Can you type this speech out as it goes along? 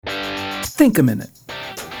Think a minute.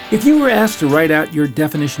 If you were asked to write out your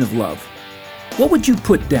definition of love, what would you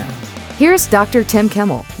put down? Here's Dr. Tim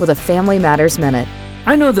Kimmel with a Family Matters Minute.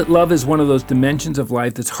 I know that love is one of those dimensions of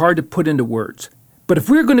life that's hard to put into words. But if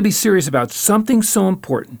we're going to be serious about something so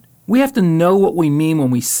important, we have to know what we mean when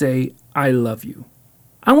we say, I love you.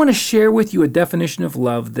 I want to share with you a definition of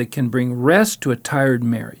love that can bring rest to a tired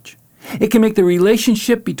marriage. It can make the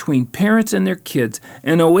relationship between parents and their kids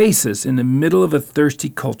an oasis in the middle of a thirsty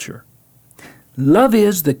culture. Love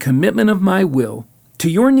is the commitment of my will to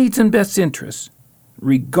your needs and best interests,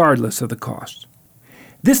 regardless of the cost.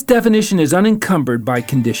 This definition is unencumbered by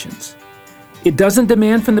conditions. It doesn't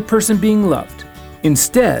demand from the person being loved.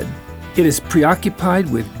 Instead, it is preoccupied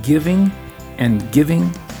with giving and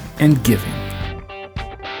giving and giving.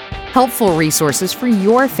 Helpful resources for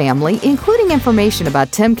your family, including information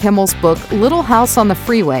about Tim Kimmel's book, Little House on the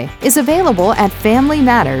Freeway, is available at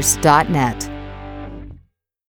FamilyMatters.net.